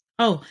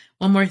 Oh,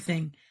 one more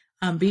thing.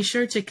 Be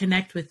sure to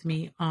connect with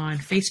me on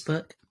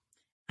Facebook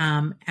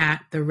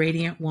at The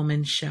Radiant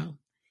Woman Show,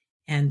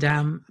 and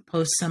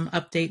post some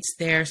updates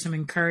there, some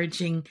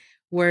encouraging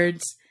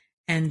words,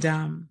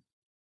 and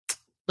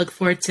look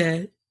forward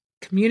to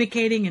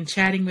communicating and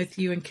chatting with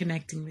you and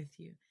connecting with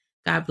you.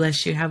 God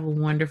bless you. Have a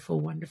wonderful,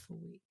 wonderful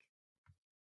week.